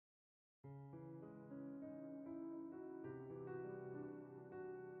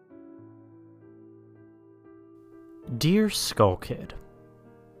Dear Skull Kid,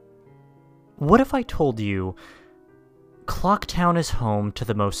 what if I told you Clocktown is home to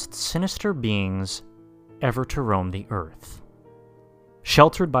the most sinister beings ever to roam the earth?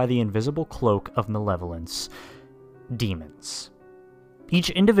 Sheltered by the invisible cloak of malevolence, demons. Each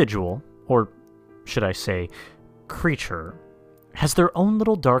individual, or should I say, creature, has their own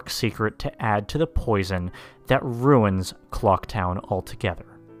little dark secret to add to the poison that ruins Clocktown altogether.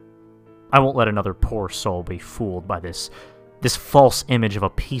 I won't let another poor soul be fooled by this false image of a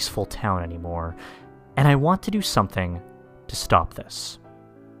peaceful town anymore, and I want to do something to stop this.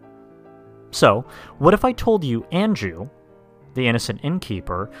 So, what if I told you Anju, the innocent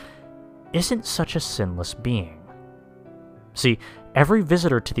innkeeper, isn't such a sinless being? See, every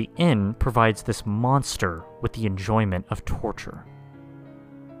visitor to the inn provides this monster with the enjoyment of torture.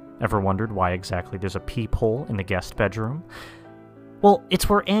 Ever wondered why exactly there's a peephole in the guest bedroom? Well, it's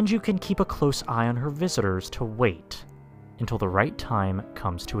where Anju can keep a close eye on her visitors to wait until the right time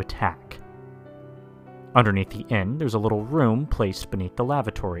comes to attack. Underneath the inn, there's a little room placed beneath the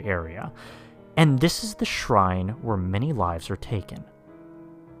lavatory area, and this is the shrine where many lives are taken.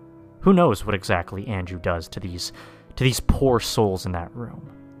 Who knows what exactly Anju does to these poor souls in that room,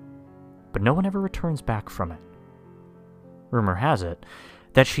 but no one ever returns back from it. Rumor has it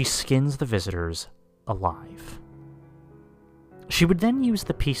that she skins the visitors alive. She would then use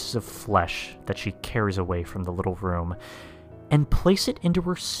the pieces of flesh that she carries away from the little room and place it into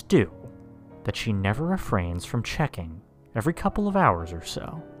her stew that she never refrains from checking every couple of hours or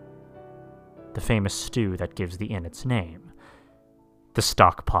so. The famous stew that gives the inn its name, the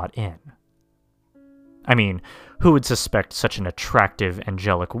Stockpot Inn. I mean, who would suspect such an attractive,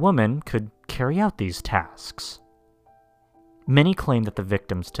 angelic woman could carry out these tasks? Many claim that the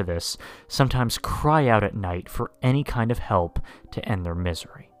victims to this sometimes cry out at night for any kind of help to end their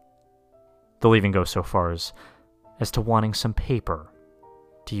misery. They'll even go so far as to wanting some paper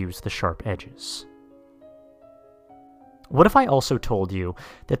to use the sharp edges. What if I also told you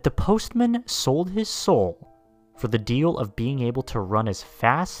that the postman sold his soul for the deal of being able to run as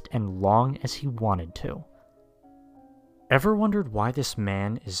fast and long as he wanted to? Ever wondered why this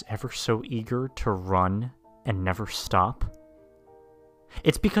man is ever so eager to run and never stop?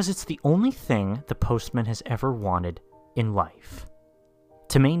 It's because it's the only thing the postman has ever wanted in life.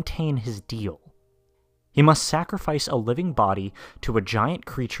 To maintain his deal, he must sacrifice a living body to a giant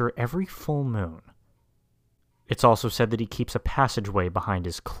creature every full moon. It's also said that he keeps a passageway behind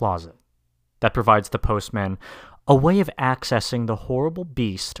his closet that provides the postman a way of accessing the horrible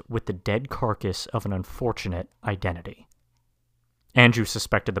beast with the dead carcass of an unfortunate identity. Anju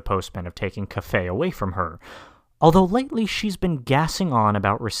suspected the postman of taking Cafe away from her, although lately she's been gassing on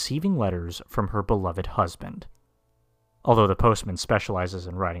about receiving letters from her beloved husband. Although the postman specializes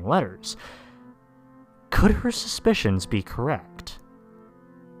in writing letters, could her suspicions be correct?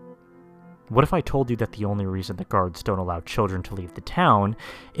 What if I told you that the only reason the guards don't allow children to leave the town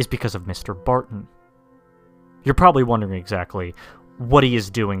is because of Mr. Barton? You're probably wondering exactly what he is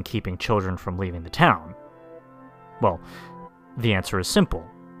doing keeping children from leaving the town. Well, the answer is simple,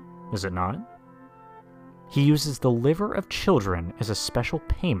 is it not? He uses the liver of children as a special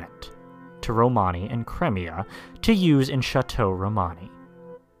payment to Romani and Cremia to use in Chateau Romani.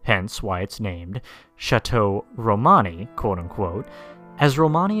 Hence why it's named Chateau Romani, quote-unquote, as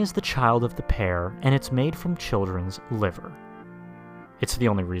Romani is the child of the pair and it's made from children's liver. It's the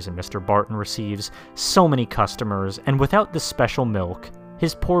only reason Mr. Barton receives so many customers, and without this special milk,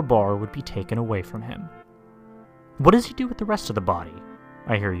 his poor bar would be taken away from him. What does he do with the rest of the body,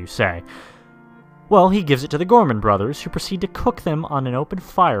 I hear you say? Well, he gives it to the Gorman brothers, who proceed to cook them on an open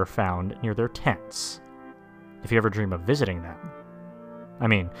fire found near their tents. If you ever dream of visiting them. I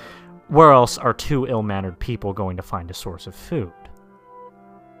mean, where else are two ill-mannered people going to find a source of food?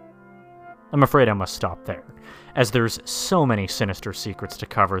 I'm afraid I must stop there, as there's so many sinister secrets to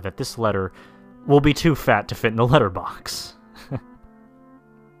cover that this letter will be too fat to fit in the letterbox.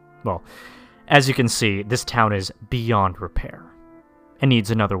 Well, as you can see, this town is beyond repair, and needs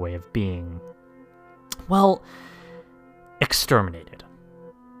another way of being, well, exterminated.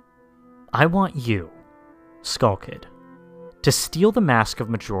 I want you, Skull Kid, to steal the Mask of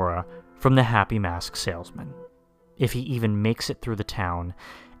Majora from the Happy Mask salesman, if he even makes it through the town,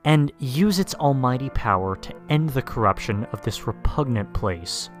 and use its almighty power to end the corruption of this repugnant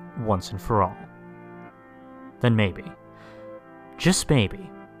place once and for all. Then maybe, just maybe,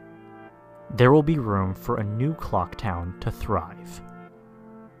 there will be room for a new Clocktown to thrive.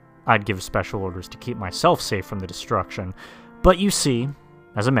 I'd give special orders to keep myself safe from the destruction, but you see,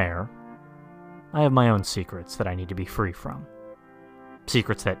 as a mayor, I have my own secrets that I need to be free from.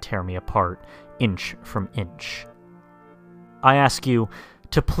 Secrets that tear me apart inch from inch, I ask you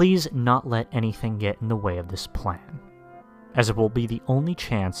to please not let anything get in the way of this plan, as it will be the only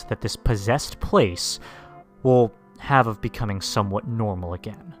chance that this possessed place will have of becoming somewhat normal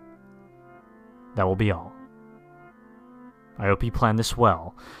again. That will be all. I hope you plan this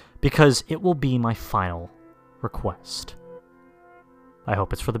well, because it will be my final request. I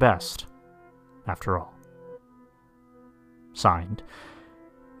hope it's for the best, after all. Signed,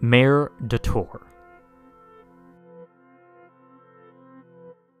 Mayor Dator.